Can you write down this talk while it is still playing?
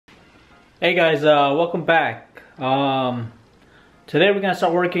Hey guys, welcome back. Today we're gonna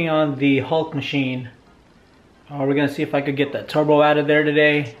start working on the Hulk machine. We're gonna see if I could get that turbo out of there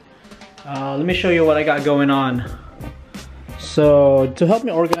today. Let me show you what I got going on. So to help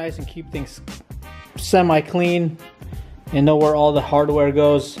me organize and keep things semi-clean and know where all the hardware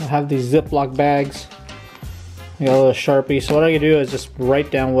goes, I have these Ziploc bags. I got a little Sharpie. So what I can do is just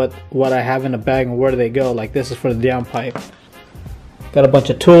write down what I have in the bag and where they go. Like this is for the downpipe. Got a bunch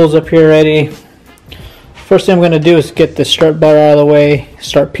of tools up here ready. First thing I'm going to do is get the strut bar out of the way,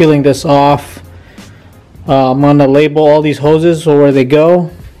 start peeling this off. I'm going to label all these hoses so where they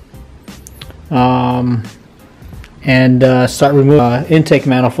go, and start removing intake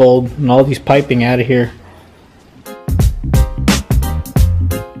manifold and all these piping out of here.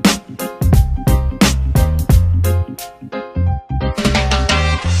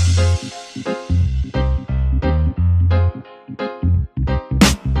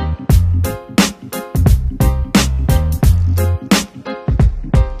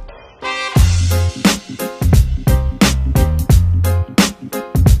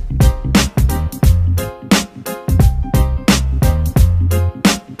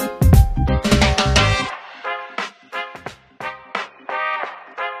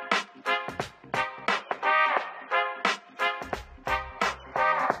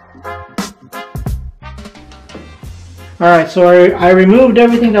 Alright, so I removed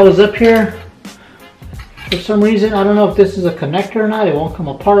everything that was up here. For some reason, I don't know if this is a connector or not, it won't come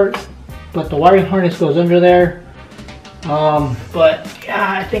apart. But the wiring harness goes under there. But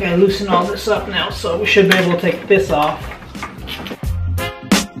yeah, I think I loosened all this up now, so we should be able to take this off.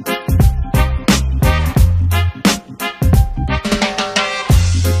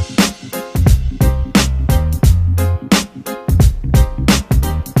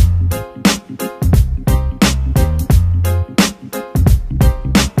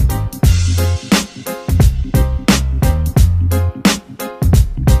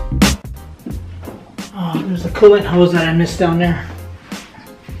 There's a coolant hose that I missed down there.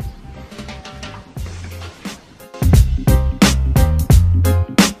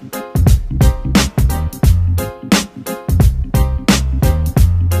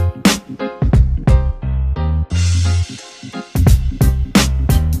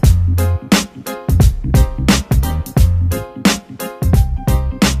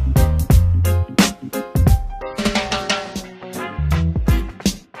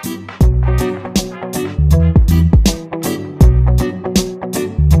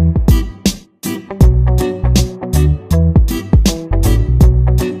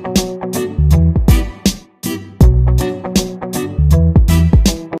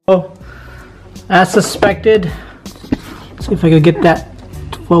 As suspected, let's see if I could get that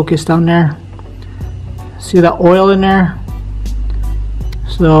focused down there. See that oil in there?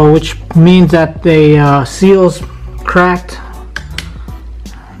 So, which means that the seal's cracked.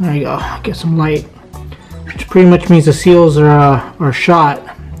 There you go. Get some light. Which pretty much means the seals are shot.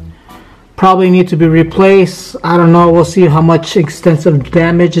 Probably need to be replaced. I don't know. We'll see how much extensive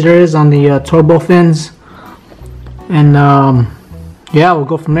damage there is on the turbo fins, and yeah, we'll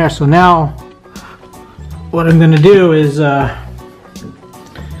go from there. So now, what I'm going to do is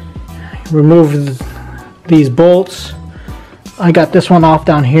remove these bolts. I got this one off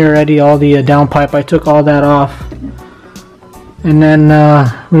down here already, all the downpipe. I took all that off. And then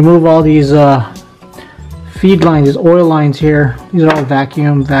remove all these feed lines, these oil lines here. These are all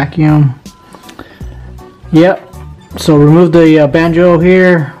vacuum. Yep. So remove the banjo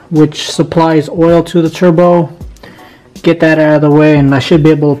here, which supplies oil to the turbo. Get that out of the way, and I should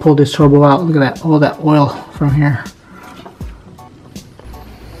be able to pull this turbo out. Look at that, all that oil from here.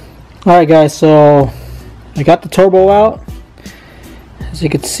 Alright guys, so I got the turbo out. As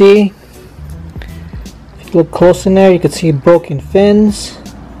you can see, if you look close in there, you can see broken fins.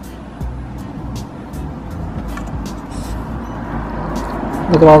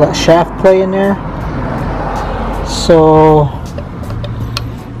 Look at all that shaft play in there. So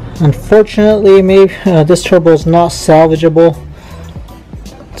unfortunately, maybe this turbo is not salvageable,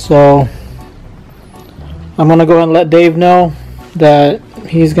 so I'm gonna go ahead and let Dave know that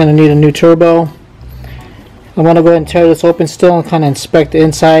he's gonna need a new turbo. I'm gonna go ahead and tear this open still and kind of inspect the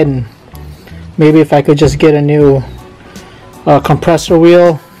inside, and maybe if I could just get a new compressor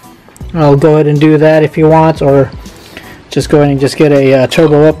wheel, I'll go ahead and do that if he wants, or just go ahead and just get a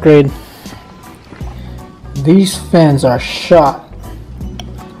turbo upgrade. These fins are shot.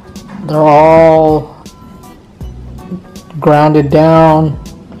 They're all grounded down.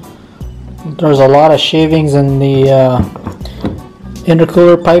 There's a lot of shavings in the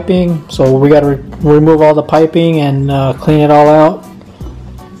intercooler piping, so we got to remove all the piping and clean it all out.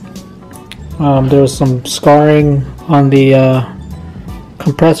 There was some scarring on the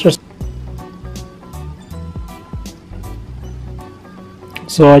compressor.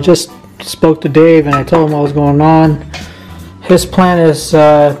 So I just spoke to Dave and I told him what was going on. His plan is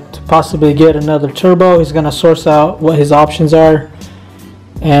to possibly get another turbo. He's going to source out what his options are,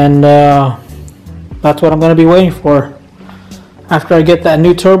 and that's what I'm going to be waiting for. After I get that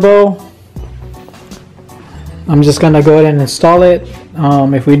new turbo, I'm just going to go ahead and install it.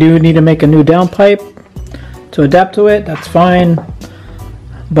 If we do need to make a new downpipe to adapt to it, that's fine.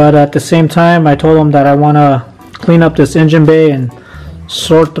 But at the same time, I told him that I want to clean up this engine bay and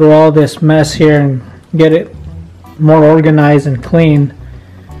sort through all this mess here and get it more organized and clean.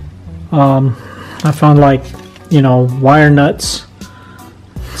 I found, like, you know, wire nuts,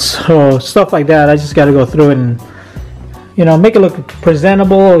 so stuff like that. I just got to go through it and, you know, make it look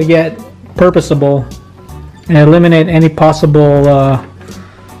presentable yet purposable, and eliminate any possible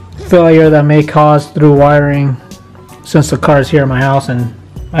failure that may cause through wiring, since the car is here in my house and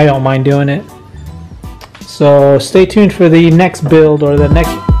I don't mind doing it. So stay tuned for the next build or the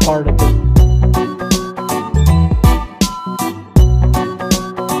next part of the